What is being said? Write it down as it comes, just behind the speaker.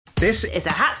This is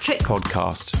a Hat Trick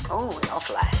podcast. Oh,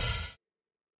 lovely.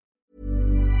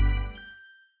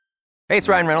 Hey, it's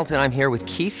Ryan Reynolds, and I'm here with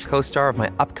Keith, co-star of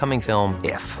my upcoming film,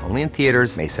 If, only in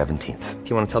theaters May 17th. Do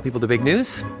you want to tell people the big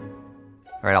news?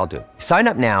 All right, I'll do it. Sign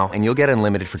up now and you'll get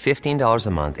unlimited for $15 a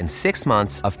month and 6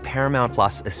 months of Paramount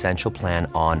Plus Essential Plan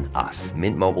on us.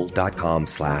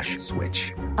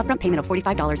 MintMobile.com/switch. Upfront payment of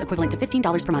 $45 equivalent to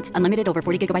 $15 per month. Unlimited over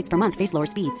 40 gigabytes per month. Face lower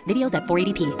speeds. Videos at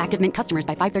 480p. Active Mint customers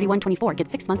by 531.24 get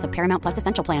 6 months of Paramount Plus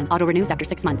Essential Plan. Auto renews after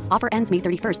 6 months. Offer ends May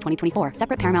 31st, 2024.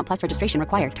 Separate Paramount Plus registration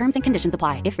required. Terms and conditions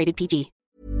apply if rated PG.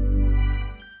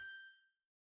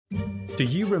 Do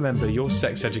you remember your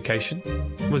sex education?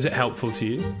 Was it helpful to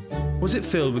you? Was it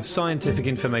filled with scientific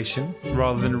information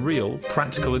rather than real,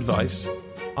 practical advice?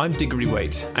 I'm Diggory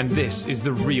Waite, and this is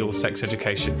The Real Sex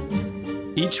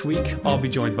Education. Each week, I'll be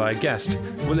joined by a guest.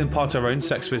 We'll impart our own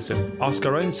sex wisdom, ask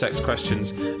our own sex questions,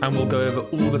 and we'll go over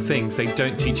all the things they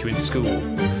don't teach you in school.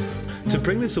 To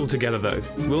bring this all together, though,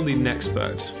 we'll need an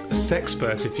expert, a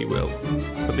sexpert, if you will.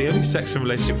 But the only sex and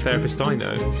relationship therapist I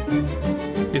know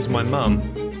is my mum.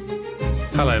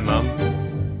 Hello, Mum.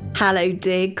 Hello,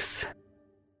 Diggs.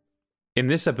 In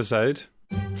this episode,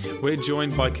 we're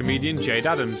joined by comedian Jayde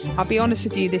Adams. I'll be honest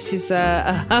with you, this is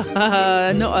not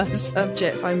a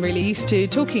subject I'm really used to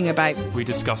talking about. We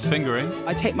discuss fingering.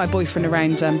 I take my boyfriend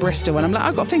around Bristol and I'm like,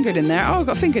 I got fingered in there. Oh, I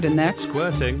got fingered in there.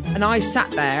 Squirting. And I sat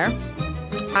there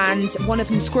and one of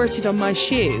them squirted on my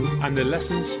shoe. And the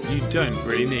lessons you don't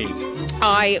really need.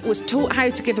 I was taught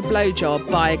how to give a blowjob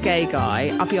by a gay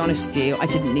guy. I'll be honest with you, I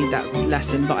didn't need that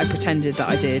lesson, but I pretended that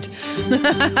I did.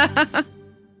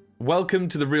 Welcome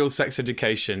to The Real Sex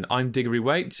Education. I'm Diggory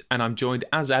Waite, and I'm joined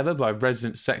as ever by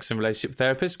resident sex and relationship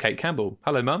therapist Kate Campbell.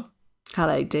 Hello, Mum.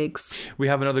 Hello, Diggs. We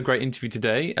have another great interview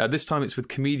today. This time it's with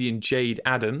comedian Jayde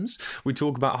Adams. We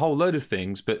talk about a whole load of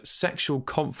things, but sexual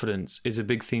confidence is a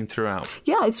big theme throughout.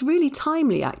 Yeah, it's really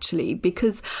timely, actually,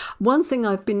 because one thing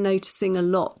I've been noticing a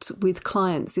lot with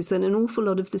clients is that an awful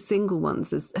lot of the single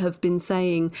ones have been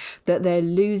saying that they're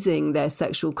losing their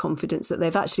sexual confidence, that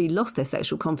they've actually lost their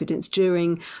sexual confidence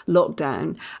during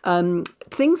lockdown.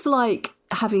 Things like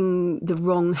having the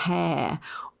wrong hair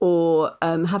or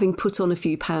having put on a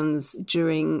few pounds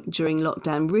during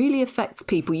lockdown really affects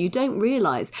people. You don't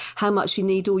realise how much you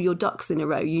need all your ducks in a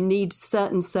row. You need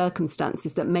certain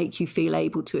circumstances that make you feel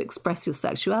able to express your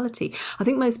sexuality. I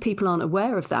think most people aren't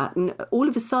aware of that. And all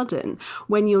of a sudden,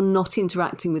 when you're not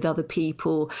interacting with other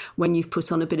people, when you've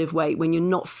put on a bit of weight, when you're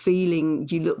not feeling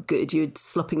you look good, you're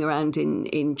slopping around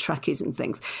in trackies and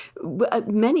things,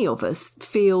 many of us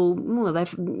feel, well,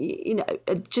 they've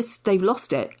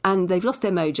lost it and they've lost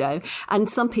their mojo. And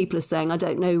some people are saying, I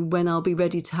don't know when I'll be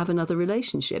ready to have another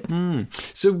relationship.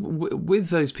 So with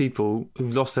those people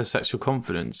who've lost their sexual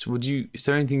confidence, is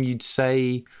there anything you'd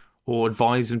say or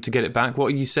advise them to get it back? What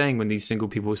are you saying when these single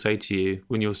people say to you,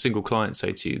 when your single clients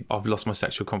say to you, I've lost my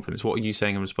sexual confidence? What are you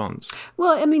saying in response?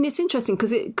 Well, I mean, it's interesting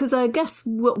because I guess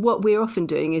what we're often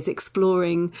doing is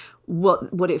exploring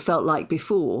what it felt like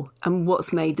before and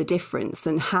what's made the difference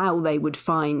and how they would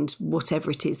find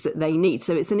whatever it is that they need.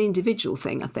 So it's an individual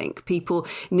thing, I think. People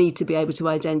need to be able to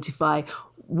identify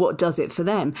what does it for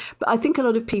them. But I think a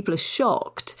lot of people are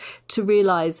shocked to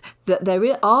realise that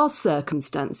there are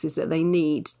circumstances that they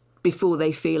need before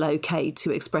they feel okay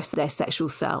to express their sexual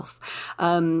self.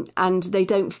 And they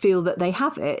don't feel that they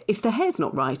have it if their hair's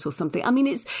not right or something. I mean,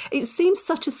 it seems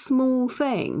such a small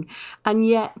thing, and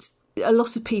yet a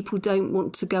lot of people don't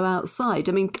want to go outside.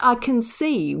 I mean, I can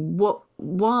see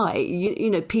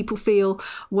why people feel,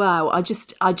 wow, I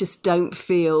just don't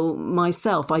feel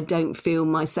myself. I don't feel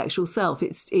my sexual self.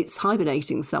 It's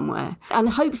hibernating somewhere.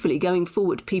 And hopefully going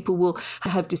forward, people will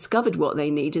have discovered what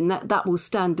they need, and that will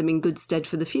stand them in good stead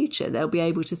for the future. They'll be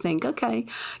able to think, okay,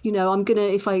 I'm gonna,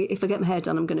 if I get my hair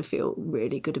done, I'm gonna feel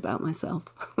really good about myself.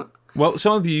 Well,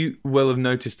 some of you will have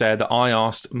noticed there that I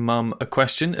asked Mum a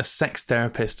question, a sex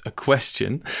therapist a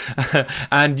question,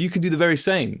 and you can do the very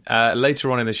same.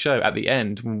 Later on in the show, at the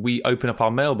end, when we open up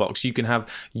our mailbox, you can have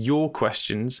your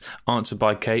questions answered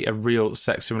by Kate, a real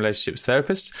sex and relationships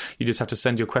therapist. You just have to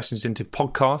send your questions into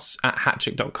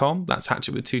podcasts@hattrick.com. That's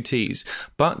Hattrick with 2 T's.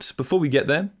 But before we get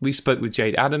there, we spoke with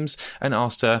Jayde Adams and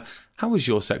asked her, how was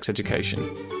your sex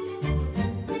education?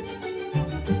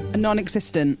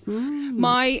 Non-existent.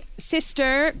 My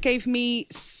sister gave me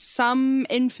some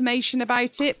information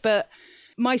about it, but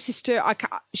my sister,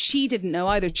 she didn't know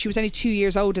either. She was only 2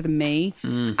 years older than me.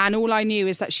 And all I knew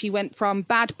is that she went from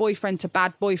bad boyfriend to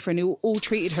bad boyfriend who all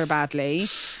treated her badly.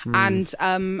 And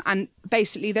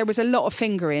basically there was a lot of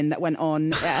fingering that went on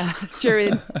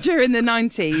during the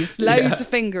 90s. Loads of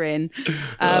fingering.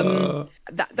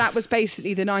 That was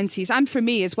basically the 90s. And for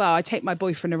me as well, I take my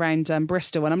boyfriend around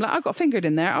Bristol and I'm like, I got fingered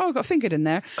in there. Oh, I got fingered in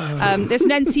there. There's an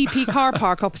NCP car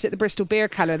park opposite the Bristol Beer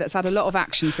Cellar that's had a lot of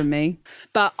action from me.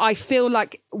 But I feel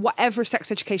like whatever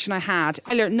sex education I had,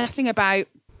 I learned nothing about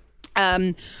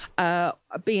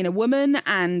being a woman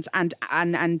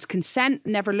and consent.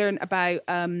 Never learned about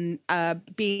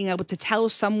being able to tell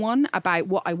someone about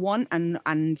what I want and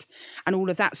all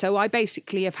of that. So I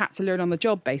basically have had to learn on the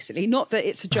job. Basically, not that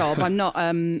it's a job. I'm not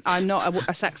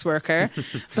a sex worker.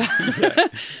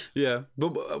 But yeah.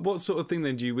 But what sort of thing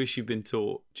then do you wish you'd been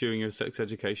taught during your sex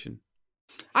education?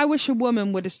 I wish a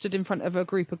woman would have stood in front of a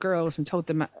group of girls and told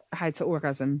them how to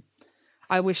orgasm.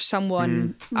 I wish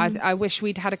someone, I wish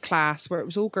we'd had a class where it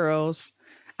was all girls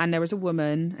and there was a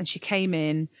woman and she came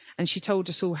in and she told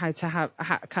us all how to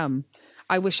come.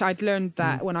 I wish I'd learned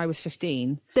that when I was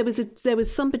 15. There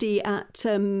was somebody at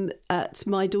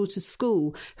my daughter's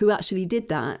school who actually did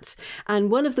that,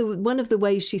 and one of the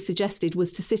ways she suggested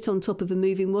was to sit on top of a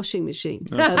moving washing machine,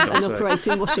 an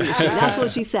operating washing machine. That's what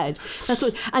she said.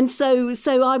 And so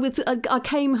I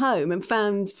came home and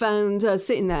found her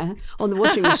sitting there on the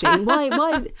washing machine. Why?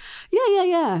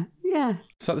 Yeah.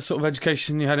 Is that the sort of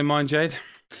education you had in mind, Jade?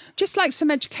 Just like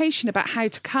some education about how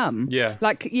to come. Yeah.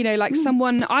 Like,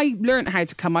 someone, I learned how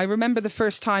to come. I remember the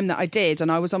first time that I did,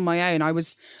 and I was on my own. I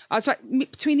was like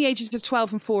between the ages of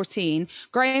 12 and 14.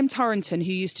 Graham Torrington,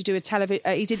 who used to do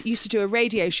used to do a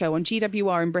radio show on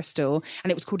GWR in Bristol,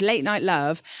 and it was called Late Night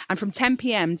Love. And from 10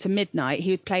 p.m. to midnight,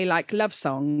 he would play like love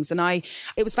songs. And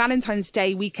it was Valentine's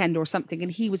Day weekend or something,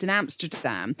 and he was in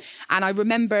Amsterdam. And I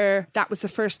remember that was the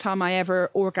first time I ever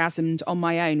orgasmed on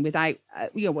my own without,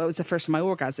 it was the first time I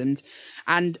orgasmed.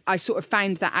 And I sort of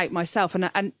found that out myself.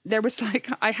 And there was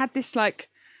I had this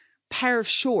pair of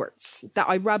shorts that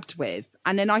I rubbed with.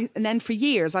 And then for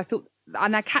years I thought,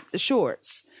 and I kept the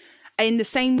shorts in the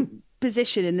same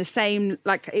position, in the same,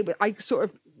 I sort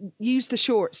of used the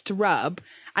shorts to rub.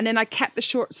 And then I kept the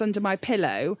shorts under my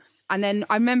pillow. And then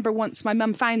I remember once my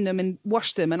mum found them and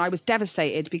washed them, and I was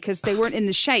devastated because they weren't in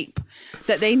the shape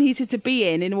that they needed to be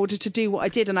in order to do what I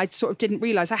did. And I sort of didn't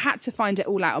realise I had to find it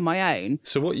all out on my own.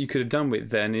 So what you could have done with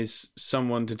then is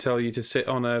someone to tell you to sit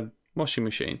on a washing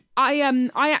machine. I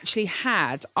actually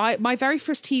had my very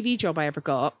first TV job I ever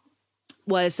got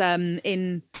was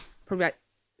in probably like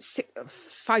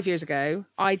 5 years ago.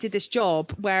 I did this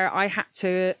job where I had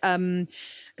to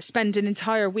spend an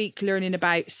entire week learning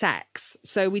about sex.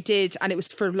 So we did, and it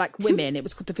was for women. It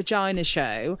was called the Vagina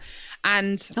Show,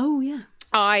 and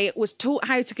I was taught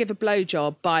how to give a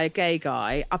blowjob by a gay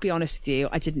guy. I'll be honest with you,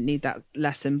 I didn't need that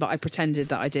lesson, but I pretended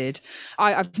that I did.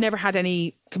 I've never had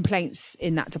any complaints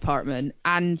in that department.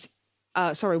 And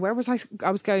sorry, where was I?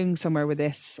 I was going somewhere with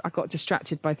this. I got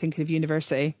distracted by thinking of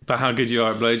university. But how good you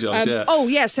are at blowjobs, yeah. Oh,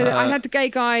 yeah. So I had the gay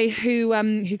guy who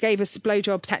gave us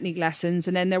blowjob technique lessons.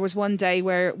 And then there was one day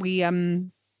where we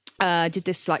did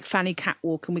this fanny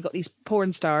catwalk, and we got these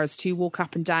porn stars to walk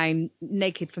up and down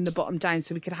naked from the bottom down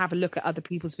so we could have a look at other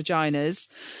people's vaginas.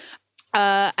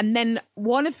 And then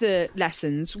one of the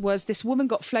lessons was this woman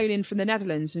got flown in from the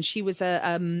Netherlands, and she was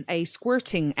a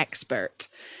squirting expert.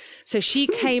 So she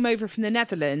came over from the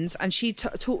Netherlands, and she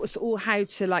taught us all how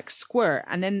to squirt.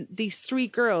 And then these 3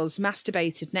 girls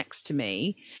masturbated next to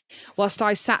me whilst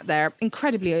I sat there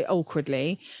incredibly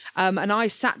awkwardly. And I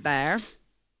sat there,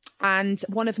 and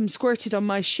one of them squirted on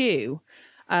my shoe.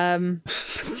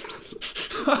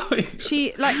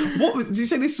 She did you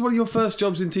say this is one of your first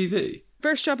jobs in TV?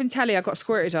 First job in telly, I got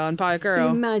squirted on by a girl.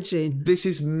 Imagine. This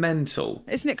is mental.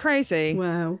 Isn't it crazy?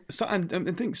 Wow. So, and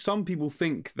I think some people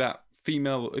think that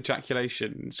female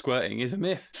ejaculation and squirting is a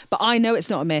myth. But I know it's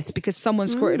not a myth because someone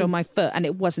squirted on my foot and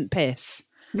it wasn't piss.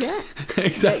 Yeah.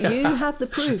 Exactly. You have the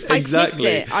proof. I sniffed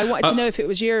it. I wanted to know if it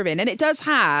was urine. And it does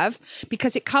have,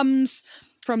 because it comes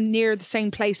from near the same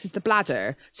place as the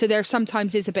bladder, so there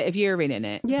sometimes is a bit of urine in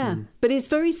it. Yeah, but it's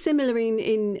very similar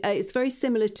it's very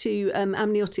similar to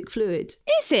amniotic fluid.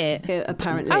 Is it?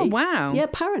 Apparently. Oh, wow. Yeah,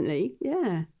 apparently.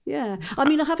 Yeah. I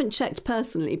mean, I haven't checked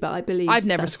personally, but I believe I've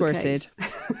never squirted.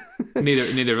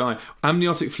 Neither have I.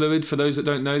 Amniotic fluid, for those that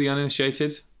don't know, the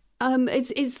uninitiated.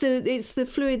 It's the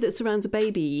fluid that surrounds a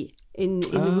baby in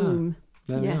the womb.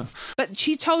 Yes. But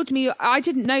she told me, I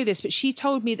didn't know this, but she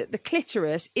told me that the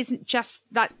clitoris isn't just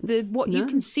that you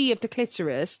can see of the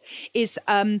clitoris is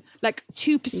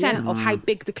 2% of how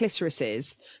big the clitoris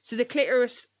is. So the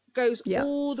clitoris goes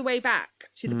all the way back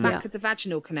to the back of the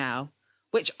vaginal canal,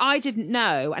 which I didn't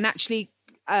know, and actually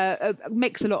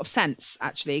makes a lot of sense,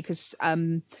 actually, because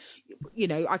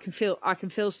I can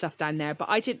feel stuff down there. But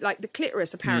I didn't like the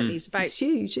clitoris. Apparently, is about. It's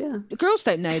huge. Yeah. The girls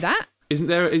don't know that. Isn't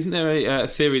there a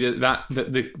theory that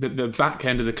the back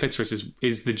end of the clitoris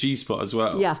is the G spot as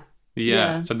well?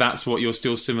 Yeah, so that's what you're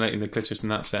still simulating the clitoris in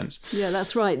that sense. Yeah,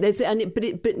 that's right.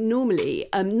 But normally,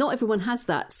 not everyone has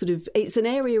that sort of. It's an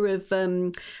area of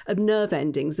nerve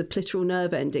endings, of clitoral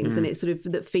nerve endings, and it's sort of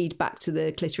that feed back to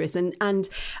the clitoris. And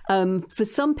for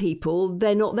some people,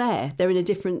 they're not there; they're in a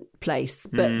different place.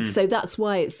 But so that's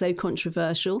why it's so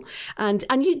controversial. And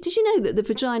did you know that the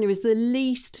vagina is the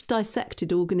least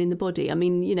dissected organ in the body? I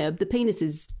mean, the penis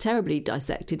is terribly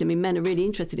dissected. I mean, men are really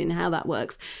interested in how that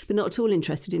works, but not at all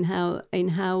interested in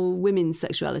how women's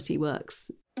sexuality works.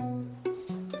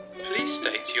 Please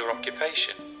state your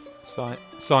occupation.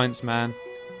 Science man.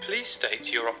 Please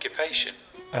state your occupation.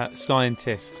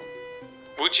 Scientist.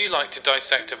 Would you like to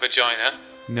dissect a vagina?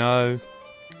 No.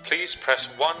 Please press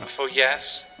 1 for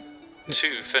yes,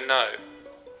 2 for no.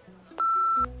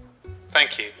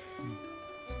 Thank you.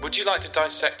 Would you like to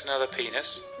dissect another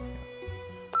penis?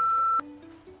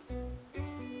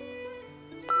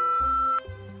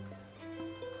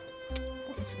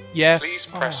 Yes. Please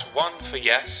press 1 for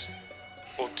yes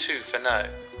or 2 for no.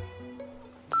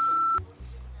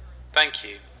 Thank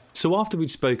you. So after we'd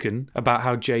spoken about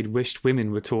how Jayde wished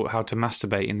women were taught how to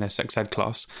masturbate in their sex ed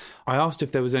class, I asked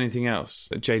if there was anything else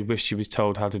that Jayde wished she was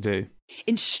told how to do.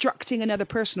 Instructing another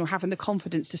person or having the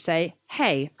confidence to say,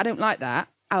 hey, I don't like that.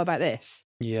 How about this?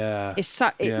 Yeah.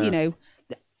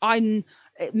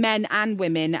 Men and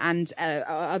women and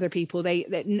other people,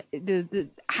 the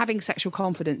having sexual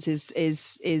confidence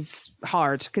is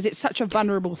hard because it's such a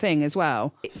vulnerable thing as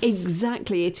well.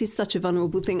 Exactly, it is such a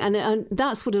vulnerable thing, and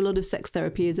that's what a lot of sex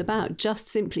therapy is about. Just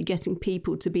simply getting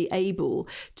people to be able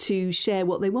to share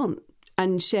what they want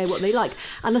and share what they like.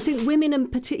 And I think women are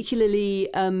particularly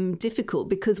difficult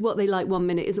because what they like one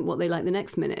minute isn't what they like the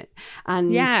next minute.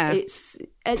 And it's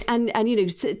and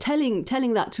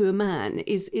telling that to a man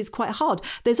is quite hard.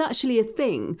 There's actually a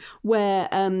thing where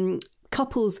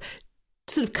couples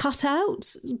sort of cut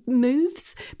out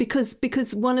moves because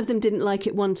one of them didn't like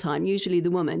it one time. Usually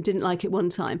the woman didn't like it one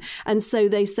time, and so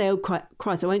they say, oh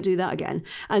Christ, I won't do that again.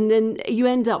 And then you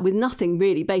end up with nothing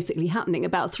really basically happening,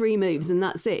 about 3 moves, and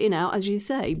that's it. As you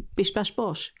say, bish bash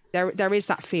bosh. There is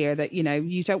that fear that,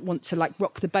 you don't want to like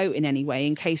rock the boat in any way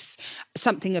in case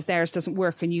something of theirs doesn't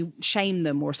work and you shame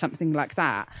them or something like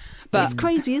that. But it's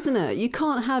crazy, isn't it? You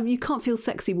can't feel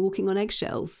sexy walking on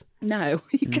eggshells. No,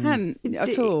 you can't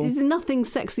at all. There's nothing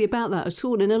sexy about that at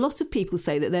all. And a lot of people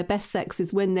say that their best sex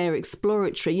is when they're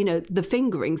exploratory, the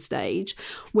fingering stage,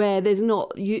 where there's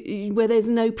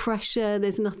no pressure,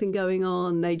 there's nothing going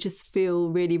on. They just feel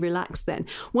really relaxed then.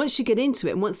 Once you get into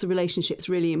it and once the relationship's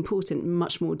really important,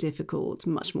 much more difficult.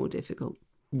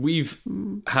 We've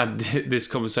had this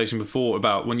conversation before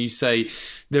about when you say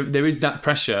there is that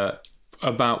pressure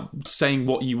about saying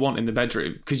what you want in the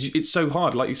bedroom, because it's so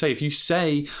hard. Like you say, if you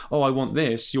say, oh, I want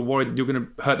this, you're worried you're going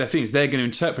to hurt their feelings. They're going to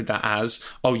interpret that as,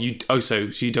 so you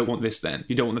don't want this then.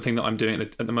 You don't want the thing that I'm doing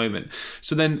at the moment.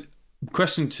 So then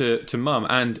question to Mum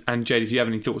and Jayde, if you have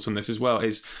any thoughts on this as well,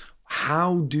 is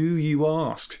how do you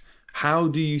ask? How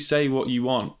do you say what you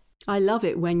want? I love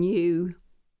it when you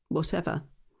whatever,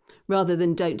 rather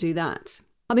than don't do that.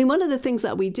 I mean, one of the things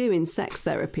that we do in sex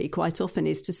therapy quite often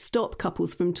is to stop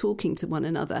couples from talking to one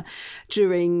another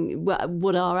during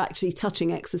what are actually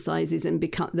touching exercises and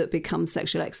become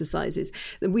sexual exercises.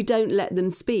 We don't let them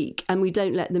speak and we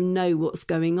don't let them know what's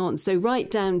going on. So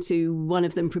right down to one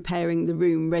of them preparing the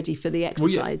room ready for the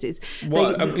exercises.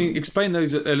 Explain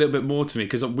those a little bit more to me,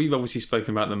 because we've obviously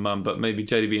spoken about them, Mum, but maybe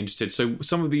Jayde would be interested. So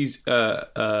some of these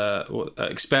not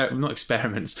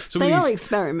experiments. They are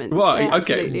experiments. Right,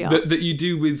 okay. That you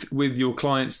do with your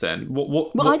clients then?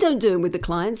 What I don't do them with the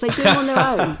clients. They do them on their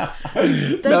own.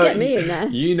 Don't get me in there.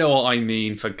 You know what I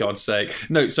mean, for God's sake.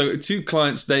 No, so 2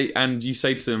 clients, and you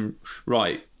say to them,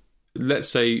 right, let's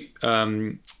say,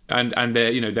 and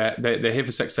they're here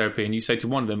for sex therapy, and you say to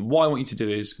one of them, what I want you to do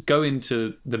is go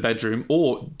into the bedroom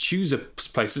or choose a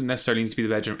place, doesn't necessarily need to be the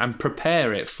bedroom, and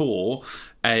prepare it for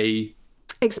a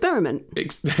experiment.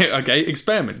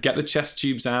 Experiment. Get the chest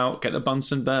tubes out, get the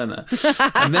Bunsen burner.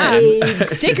 And then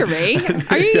Diggory?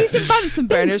 Are you using Bunsen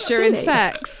burners during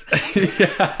sex?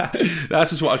 Yeah, that's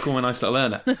just what I call my nice little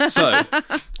learner. So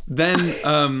then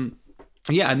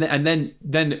and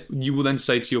then you will then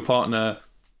say to your partner,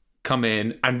 come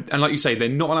in, and like you say, they're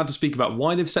not allowed to speak about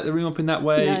why they've set the room up in that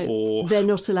way. No, or they're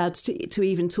not allowed to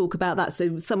even talk about that.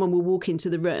 So someone will walk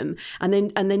into the room and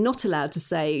they're not allowed to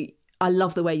say, I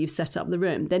love the way you've set up the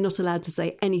room. They're not allowed to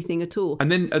say anything at all.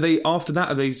 And then are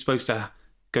they supposed to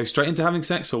go straight into having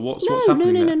sex, or what's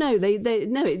happening there? No.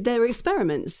 They're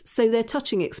experiments. So they're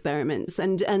touching experiments,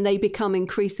 and they become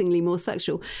increasingly more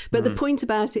sexual. But the point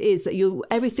about it is that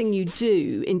everything you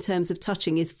do in terms of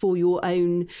touching is for your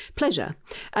own pleasure.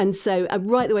 And so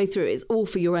right the way through, it's all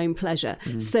for your own pleasure.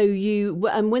 So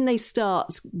and when they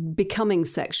start becoming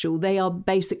sexual, they are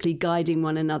basically guiding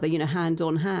one another, hand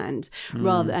on hand,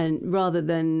 rather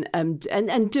than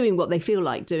and doing what they feel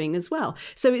like doing as well.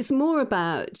 So it's more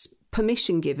about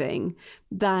permission giving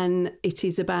than it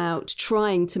is about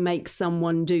trying to make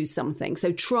someone do something.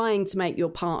 So trying to make your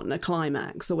partner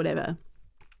climax or whatever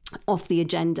off the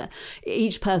agenda.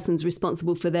 Each person's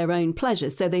responsible for their own pleasure.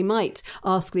 So they might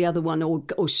ask the other one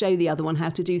or show the other one how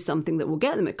to do something that will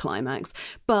get them a climax,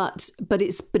 but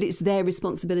it's their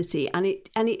responsibility, and it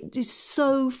is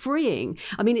so freeing.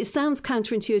 I mean, it sounds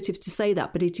counterintuitive to say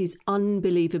that, but it is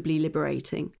unbelievably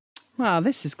liberating. Wow,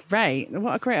 this is great.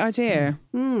 What a great idea.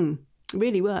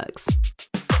 Really works.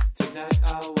 Tonight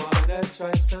I wanna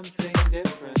try something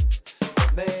different.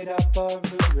 I've made up our room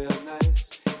real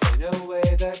nice, in a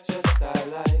way that just I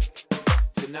like.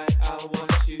 Tonight I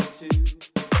want you to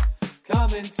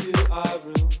come into our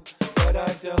room, but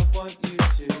I don't want you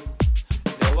to.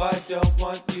 No, I don't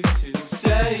want you to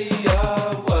say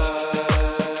a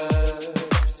word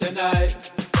tonight.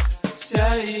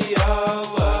 Say a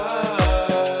word.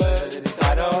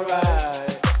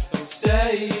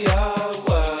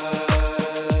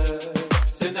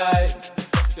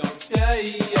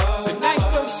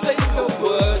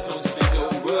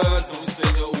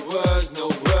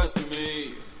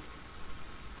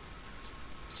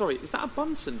 Sorry, is that a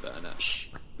Bunsen burner? Shh.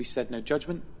 We said no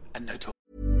judgment and no talk.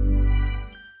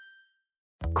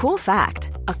 Cool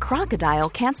fact, a crocodile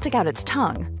can't stick out its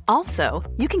tongue. Also,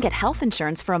 you can get health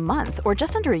insurance for a month or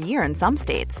just under a year in some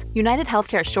states. United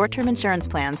Healthcare short-term insurance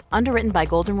plans, underwritten by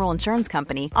Golden Rule Insurance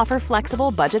Company, offer flexible,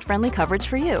 budget-friendly coverage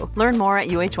for you. Learn more at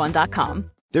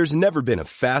uh1.com. There's never been a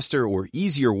faster or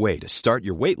easier way to start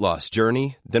your weight loss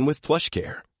journey than with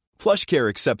PlushCare. PlushCare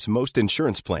accepts most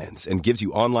insurance plans and gives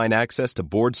you online access to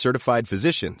board-certified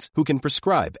physicians who can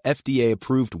prescribe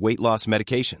FDA-approved weight loss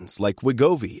medications like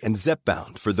Wegovy and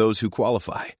Zepbound for those who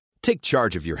qualify. Take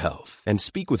charge of your health and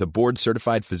speak with a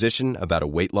board-certified physician about a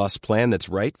weight loss plan that's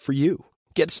right for you.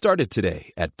 Get started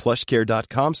today at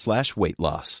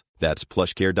plushcare.com/weight-loss. That's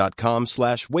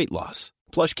plushcare.com/weight-loss.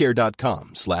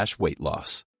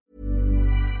 plushcare.com/weight-loss.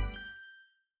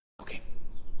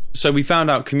 So we found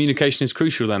out communication is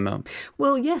crucial then, Mel.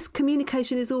 Well, yes,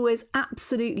 communication is always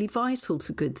absolutely vital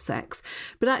to good sex.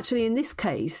 But actually, in this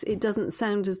case, it doesn't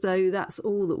sound as though that's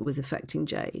all that was affecting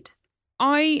Jayde.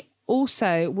 I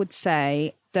also would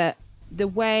say that the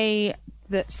way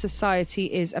that society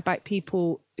is about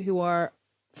people who are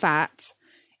fat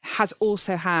has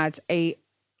also had a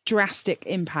drastic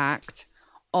impact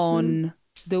on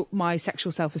my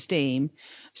sexual self-esteem.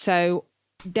 So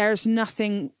there's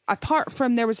nothing apart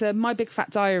from My Big Fat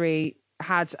Diary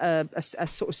had a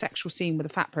sort of sexual scene with a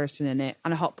fat person in it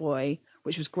and a hot boy,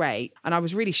 which was great. And I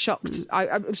was really shocked.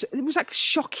 It was like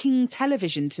shocking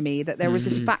television to me that there was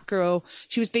this fat girl.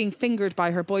 She was being fingered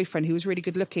by her boyfriend who was really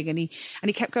good looking. And he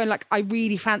kept going like, I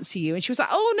really fancy you. And she was like,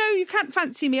 oh no, you can't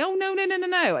fancy me. Oh no.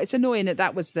 It's annoying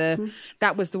that was the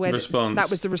way response. That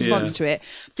was the response to it.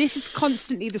 This is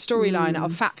constantly the storyline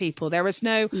of fat people. There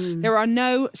are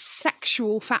no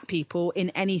sexual fat people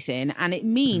in anything. And it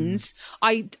means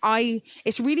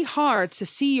it's really hard to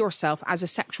see yourself as a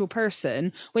sexual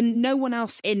person when no one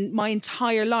else in my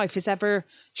entire life has ever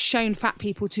shown fat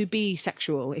people to be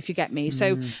sexual, if you get me.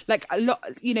 So like a lot,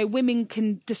 women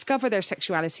can discover their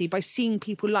sexuality by seeing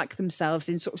people like themselves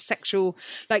in sort of sexual,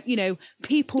 like,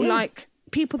 people like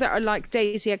people that are like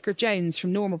Daisy Edgar Jones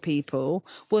from Normal People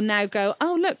will now go,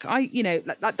 oh, look,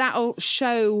 that'll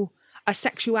show a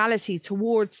sexuality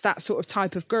towards that sort of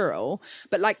type of girl.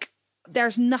 But like,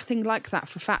 there's nothing like that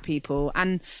for fat people.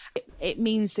 And it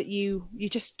means that you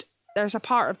just, there's a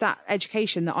part of that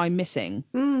education that I'm missing.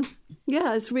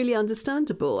 Yeah, it's really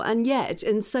understandable. And yet,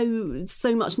 and so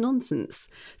much nonsense.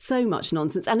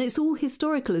 And it's all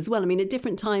historical as well. I mean, at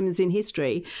different times in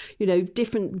history,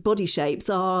 different body shapes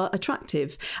are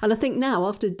attractive. And I think now,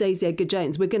 after Daisy Edgar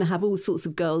Jones, we're going to have all sorts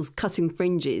of girls cutting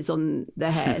fringes on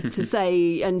their hair to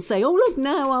say, oh, look,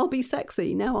 now I'll be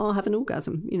sexy. Now I'll have an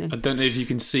orgasm, I don't know if you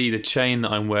can see the chain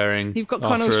that I'm wearing. You've got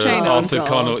Connell's chain on. After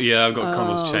Connell, yeah, I've got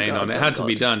Connell's chain on. It had to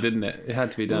be done, didn't it? It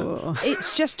had to be done. Oh.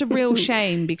 It's just a real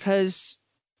shame because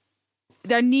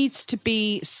there needs to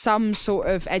be some sort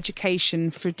of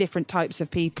education for different types of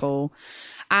people.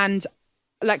 And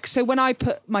like, so when I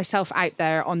put myself out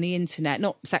there on the internet,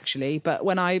 not sexually, but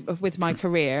with my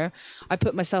career, I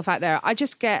put myself out there, I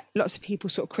just get lots of people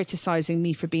sort of criticizing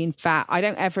me for being fat. I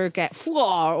don't ever get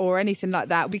 "Whoa" or anything like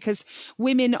that, because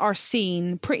women are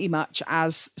seen pretty much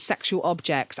as sexual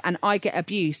objects, and I get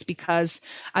abuse because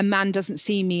a man doesn't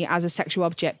see me as a sexual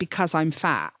object because I'm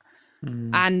fat.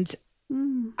 And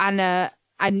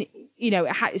you know,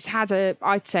 it's had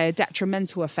I'd say, a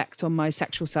detrimental effect on my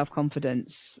sexual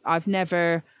self-confidence.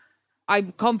 I'm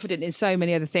confident in so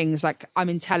many other things. Like, I'm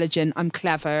intelligent, I'm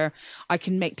clever, I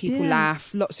can make people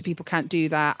laugh. Lots of people can't do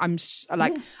that. I've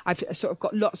sort of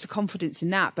got lots of confidence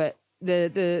in that, but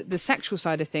the sexual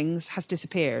side of things has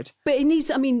disappeared. But it needs,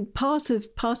 I mean, part of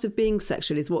being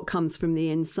sexual is what comes from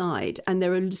the inside. And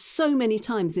there are so many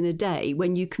times in a day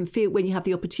when you have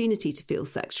the opportunity to feel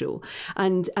sexual,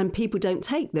 and people don't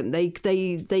take them. They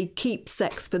keep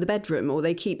sex for the bedroom, or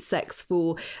they keep sex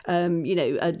for, a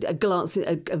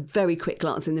very quick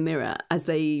glance in the mirror as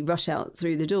they rush out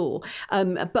through the door.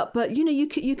 But you know,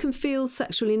 you can feel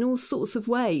sexual in all sorts of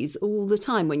ways all the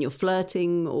time, when you're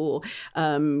flirting, or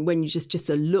when you just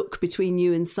a look between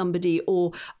you and somebody,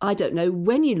 or I don't know,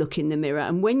 when you look in the mirror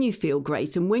and when you feel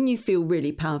great and when you feel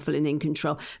really powerful and in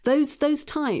control. Those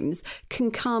times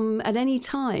can come at any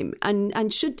time,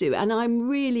 and should do. And I'm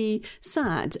really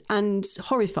sad and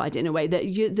horrified in a way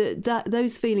that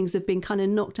those feelings have been kind of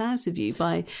knocked out of you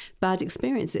by bad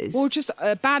experiences. Or just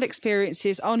bad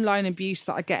experiences, online abuse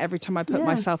that I get every time I put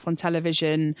myself on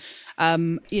television.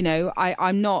 You know,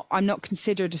 I'm not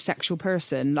considered a sexual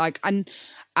person. Like,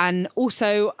 and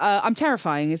also, I'm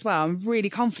terrifying as well. I'm really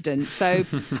confident. So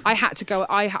I had to go,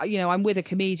 I'm with a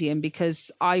comedian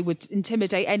because I would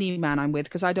intimidate any man I'm with,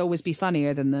 because I'd always be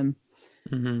funnier than them.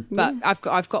 Mm-hmm. But I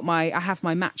have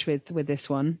my match with this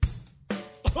one.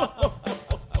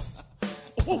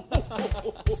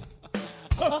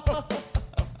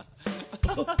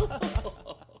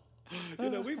 You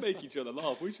know, we make each other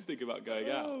laugh. We should think about going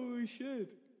out. Oh, we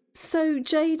should. So,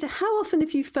 Jayde, how often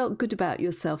have you felt good about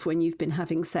yourself when you've been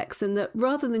having sex, and that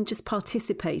rather than just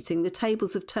participating, the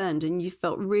tables have turned and you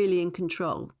felt really in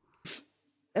control?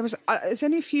 There's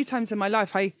only a few times in my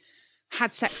life I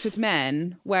had sex with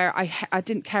men where I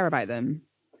didn't care about them,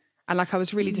 and like I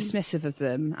was really dismissive of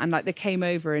them, and like they came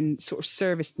over and sort of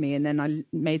serviced me, and then I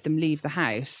made them leave the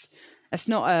house. It's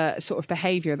not a sort of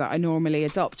behaviour that I normally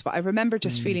adopt, but I remember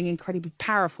just feeling incredibly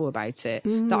powerful about it,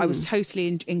 that I was totally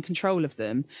in control of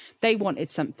them. They wanted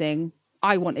something,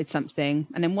 I wanted something,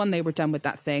 and then when they were done with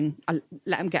that thing, I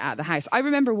let them get out of the house. I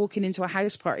remember walking into a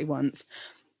house party once.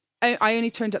 I only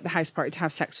turned up the house party to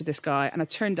have sex with this guy, and I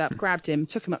turned up, grabbed him,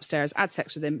 took him upstairs, had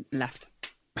sex with him, left.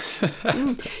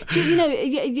 You know,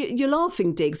 you're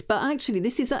laughing, Diggs, but actually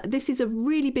this is a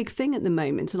really big thing at the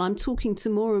moment, and I'm talking to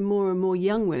more and more and more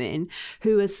young women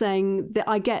who are saying that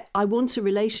I want a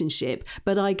relationship,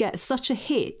 but I get such a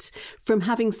hit from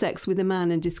having sex with a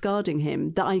man and discarding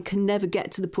him that I can never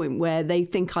get to the point where they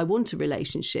think I want a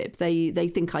relationship. They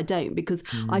think I don't, because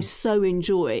I so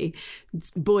enjoy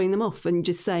buoying them off and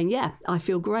just saying, yeah, I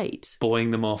feel great.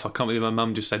 Buoying them off. I can't believe my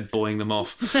mum just said buoying them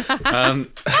off.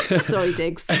 Sorry,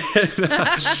 Diggs.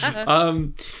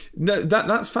 No,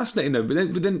 that's fascinating though. But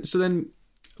then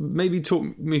maybe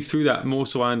talk me through that more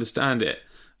so I understand it.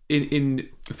 In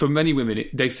for many women,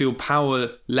 they feel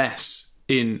powerless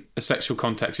in a sexual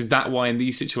context. Is that why in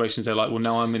these situations they're like, well,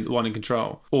 now I'm the one in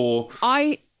control? Or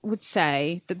I would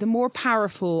say that the more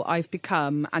powerful I've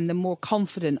become and the more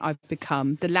confident I've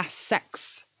become, the less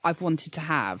sex I've wanted to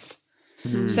have.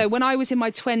 So when I was in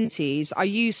my 20s, I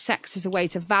used sex as a way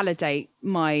to validate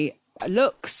my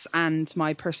looks and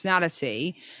my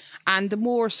personality, and the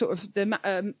more sort of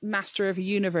the master of a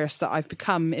universe that I've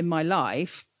become in my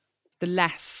life, the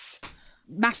less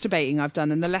masturbating I've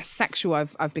done and the less sexual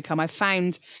I've become. I've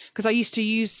found, because I used to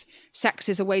use sex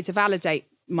as a way to validate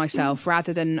myself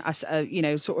rather than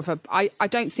I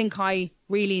don't think I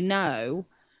really know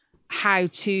how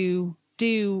to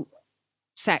do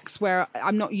sex where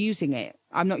I'm not using it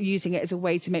as a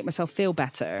way to make myself feel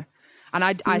better. And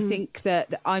I think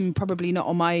that I'm probably not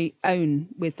on my own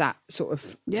with that sort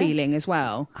of feeling as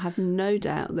well. I have no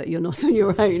doubt that you're not on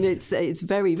your own. It's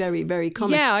very, very, very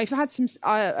common. Yeah, I've had some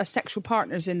sexual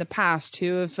partners in the past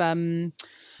who have, sort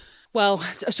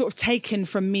of taken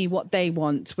from me what they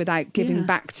want without giving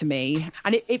back to me.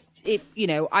 And it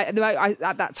I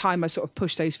at that time I sort of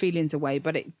pushed those feelings away,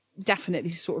 but it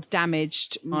definitely sort of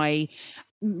damaged my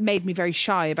made me very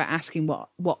shy about asking what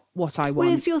I want. Well,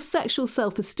 it's your sexual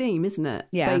self-esteem, isn't it?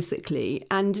 Yeah. Basically.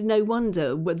 And no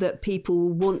wonder that people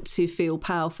want to feel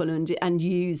powerful and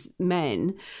use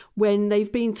men when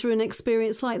they've been through an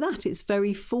experience like that. It's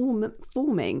very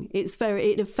forming.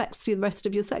 It affects the rest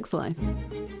of your sex life.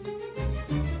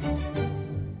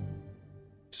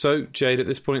 So, Jade, at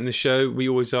this point in the show, we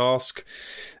always ask,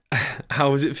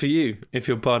 how was it for you, if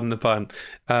you'll pardon the pun?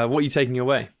 What are you taking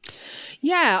away?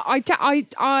 Yeah, I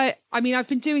mean, I've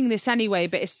been doing this anyway,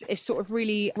 but it's sort of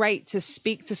really great to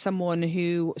speak to someone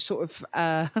who sort of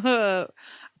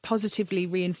positively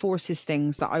reinforces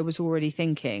things that I was already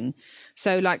thinking.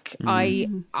 So, like, I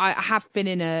have been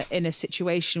in a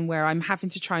situation where I'm having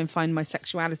to try and find my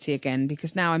sexuality again,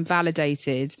 because now I'm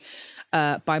validated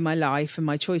by my life and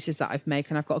my choices that I've made,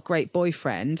 and I've got a great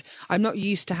boyfriend. I'm not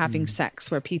used to having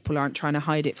sex where people aren't trying to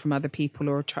hide it from other people,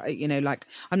 or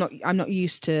I'm not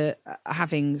used to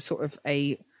having sort of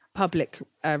a public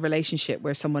relationship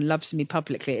where someone loves me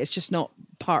publicly. It's just not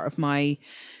part of my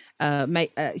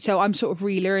so I'm sort of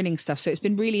relearning stuff. So it's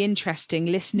been really interesting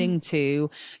listening to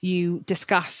you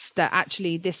discuss that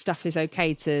actually this stuff is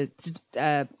okay to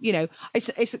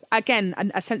it's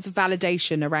again a sense of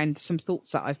validation around some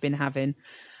thoughts that I've been having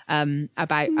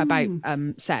about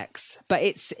sex. But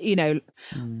it's,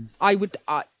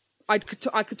 I could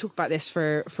talk about this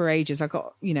for ages. I've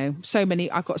got so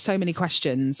many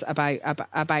questions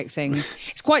about things.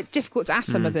 It's quite difficult to ask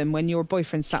some of them when your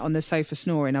boyfriend sat on the sofa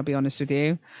snoring, I'll be honest with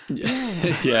you.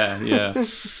 Yeah.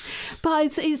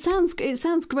 But it sounds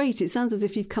great. It sounds as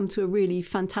if you've come to a really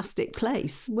fantastic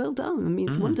place. Well done. I mean,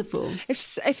 it's wonderful.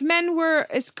 If men were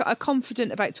as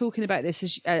confident about talking about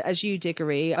this as you,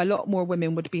 Diggory, a lot more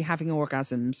women would be having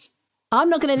orgasms. I'm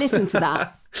not going to listen to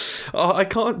that. I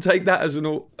can't take that as I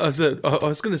was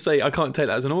going to say, I can't take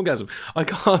that as an orgasm. I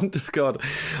can't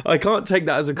take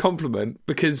that as a compliment,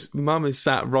 because Mum is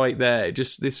sat right there.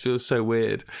 This feels so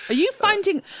weird. Are you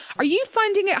finding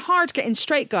it hard getting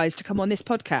straight guys to come on this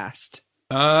podcast?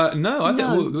 No, I think.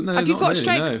 No. No, have you got really,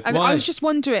 straight? no. I was just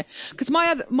wondering, because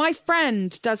my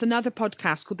friend does another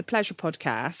podcast called the Pleasure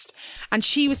Podcast, and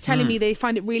she was telling me they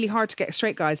find it really hard to get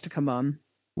straight guys to come on.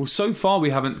 Well, so far we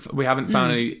haven't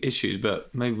found any issues,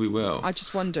 but maybe we will. I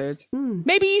just wondered.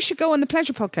 Maybe you should go on the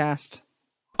Pleasure Podcast.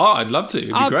 Oh, I'd love to.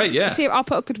 It'd be great, yeah. See, I'll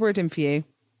put a good word in for you.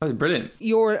 Oh, brilliant.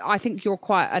 I think you're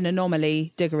quite an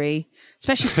anomaly, Diggory,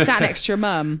 especially sat next to your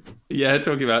mum. Yeah,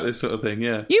 talking about this sort of thing,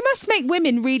 yeah. You must make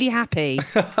women really happy.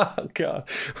 Oh, God.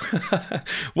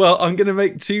 Well, I'm going to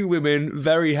make two women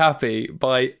very happy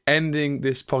by ending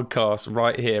this podcast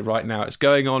right here, right now. It's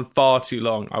going on far too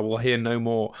long. I will hear no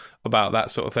more about that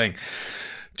sort of thing.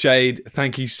 Jade,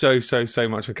 thank you so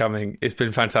much for coming. It's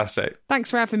been fantastic. Thanks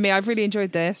for having me. I've really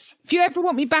enjoyed this. If you ever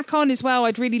want me back on as well,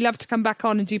 I'd really love to come back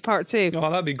on and do part 2. Oh,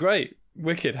 that'd be great.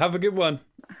 Wicked. Have a good one.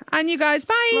 And you guys,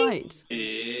 bye. Right.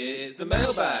 It's the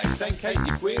mailbag. Send Kate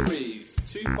your queries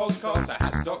to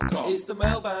podcasts@hatch.com. It's the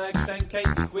mailbag. Send Kate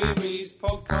your queries.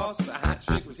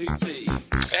 Podcasts@hatch with 2 T's.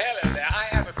 Hello there. I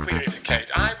have a query for Kate.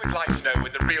 I would like to know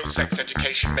when the real sex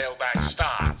education mailbag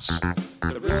starts.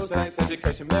 The real sex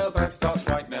education mailbag starts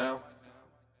right now.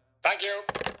 Thank you.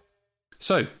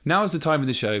 So, now is the time in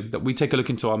the show that we take a look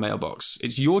into our mailbox.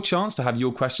 It's your chance to have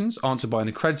your questions answered by an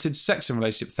accredited sex and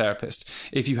relationship therapist.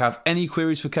 If you have any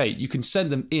queries for Kate, you can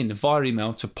send them in via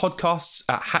email to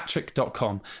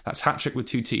podcasts@hattrick.com. That's Hattrick with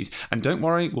 2 T's. And don't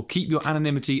worry, we'll keep your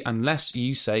anonymity unless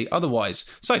you say otherwise.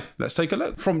 So, let's take a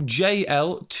look. From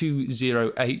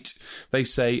JL208, they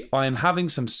say, I am having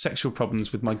some sexual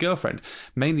problems with my girlfriend,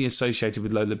 mainly associated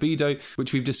with low libido,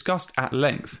 which we've discussed at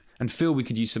length, and feel we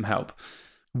could use some help.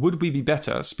 Would we be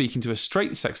better speaking to a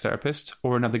straight sex therapist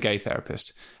or another gay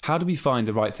therapist? How do we find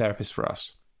the right therapist for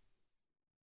us?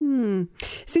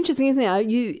 It's interesting, isn't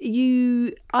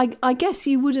it? I guess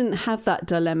you wouldn't have that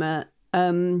dilemma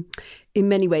in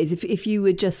many ways. If you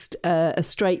were just a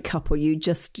straight couple, you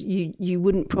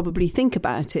wouldn't probably think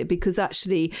about it, because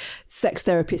actually sex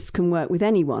therapists can work with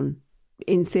anyone,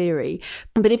 in theory.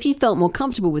 But if you felt more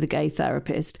comfortable with a gay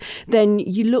therapist, then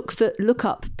you look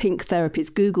up pink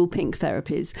therapies, Google pink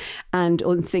therapies,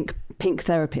 or think pink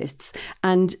therapists,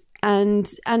 and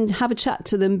have a chat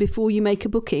to them before you make a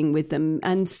booking with them,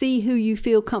 and see who you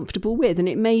feel comfortable with. And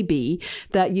it may be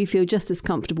that you feel just as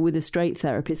comfortable with a straight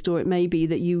therapist, or it may be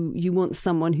that you want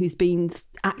someone who's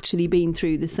actually been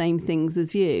through the same things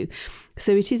as you.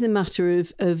 So it is a matter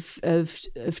of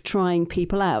trying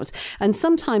people out. And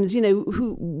sometimes,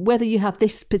 whether you have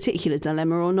this particular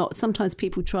dilemma or not, sometimes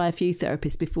people try a few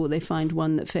therapists before they find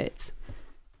one that fits.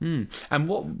 And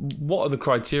what are the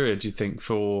criteria, do you think,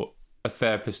 for a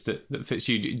therapist that fits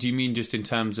you? Do you mean just in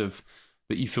terms of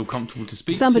that you feel comfortable to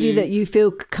speak somebody to. that you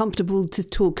feel comfortable to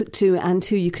talk to and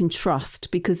who you can trust,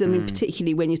 because I mean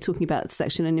particularly when you're talking about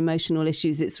sexual and emotional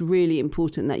issues, it's really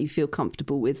important that you feel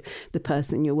comfortable with the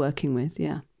person you're working with.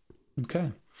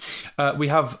 Okay. We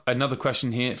have another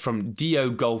question here from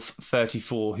Dio Golf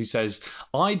 34, who says,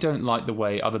 I don't like the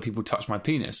way other people touch my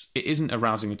penis. It isn't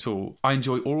arousing at all. I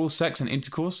enjoy oral sex and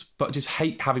intercourse, but just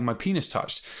hate having my penis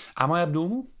touched. Am I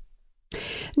abnormal?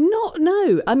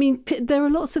 No. I mean, there are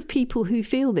lots of people who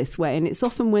feel this way, and it's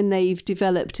often when they've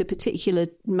developed a particular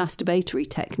masturbatory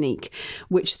technique,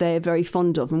 which they're very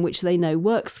fond of and which they know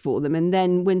works for them. And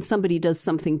then when somebody does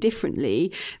something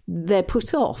differently, they're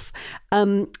put off.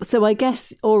 So I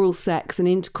guess oral sex and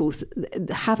intercourse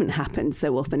haven't happened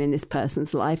so often in this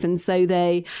person's life, and so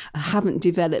they haven't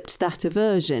developed that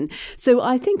aversion. So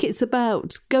I think it's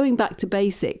about going back to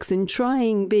basics and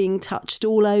trying being touched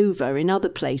all over in other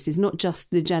places, not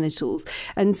just the genitals,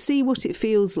 and see what it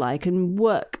feels like and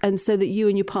work, and so that you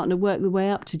and your partner work the way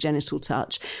up to genital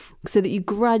touch, so that you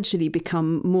gradually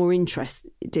become more interested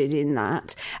in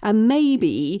that and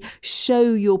maybe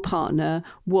show your partner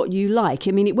what you like.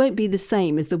 I mean, it won't be the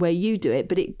same as the way you do it,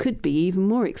 but it could be even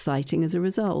more exciting as a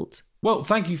result. Well,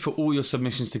 thank you for all your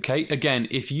submissions to Kate. Again,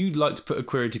 if you'd like to put a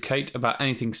query to Kate about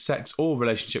anything sex or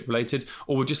relationship related,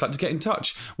 or would just like to get in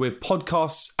touch, we're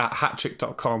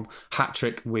podcasts@hattrick.com,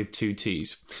 hattrick with 2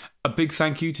 T's. A big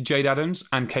thank you to Jayde Adams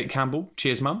and Kate Campbell.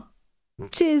 Cheers, Mum.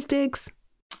 Cheers, Diggs.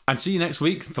 And see you next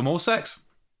week for more sex.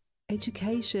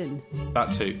 Education.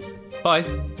 That too. Bye.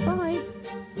 Bye.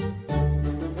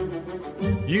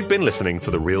 You've been listening to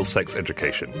The Real Sex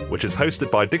Education, which is hosted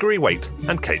by Diggory Waite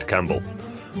and Kate Campbell.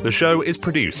 The show is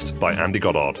produced by Andy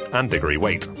Goddard and Diggory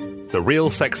Waite. The Real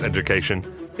Sex Education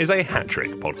is a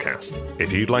Hattrick podcast.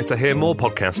 If you'd like to hear more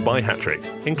podcasts by Hattrick,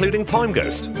 including Time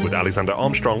Ghost with Alexander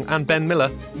Armstrong and Ben Miller,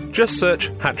 just search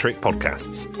Hattrick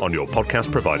Podcasts on your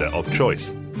podcast provider of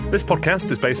choice. This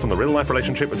podcast is based on the real-life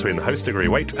relationship between the host Diggory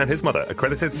Waite and his mother,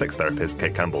 accredited sex therapist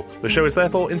Kate Campbell. The show is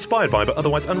therefore inspired by but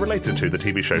otherwise unrelated to the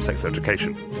TV show Sex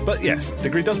Education. But yes,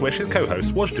 Diggory does wish his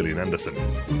co-host was Gillian Anderson.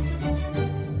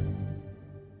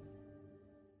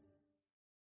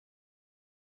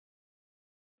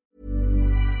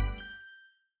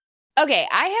 Okay,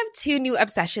 I have 2 new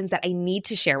obsessions that I need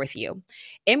to share with you.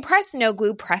 Impress No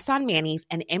Glue Press-On Manis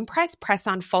and Impress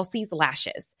Press-On Falsies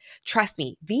Lashes. Trust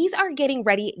me, these are getting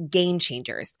ready game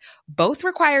changers. Both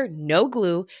require no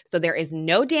glue, so there is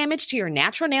no damage to your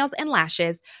natural nails and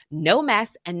lashes, no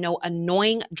mess, and no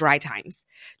annoying dry times.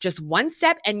 Just one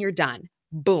step and you're done.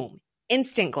 Boom.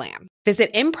 Instant glam.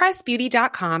 Visit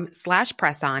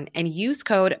impressbeauty.com/presson and use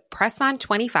code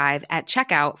PRESSON25 at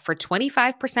checkout for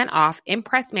 25% off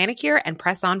Impress Manicure and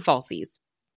Press-On Falsies.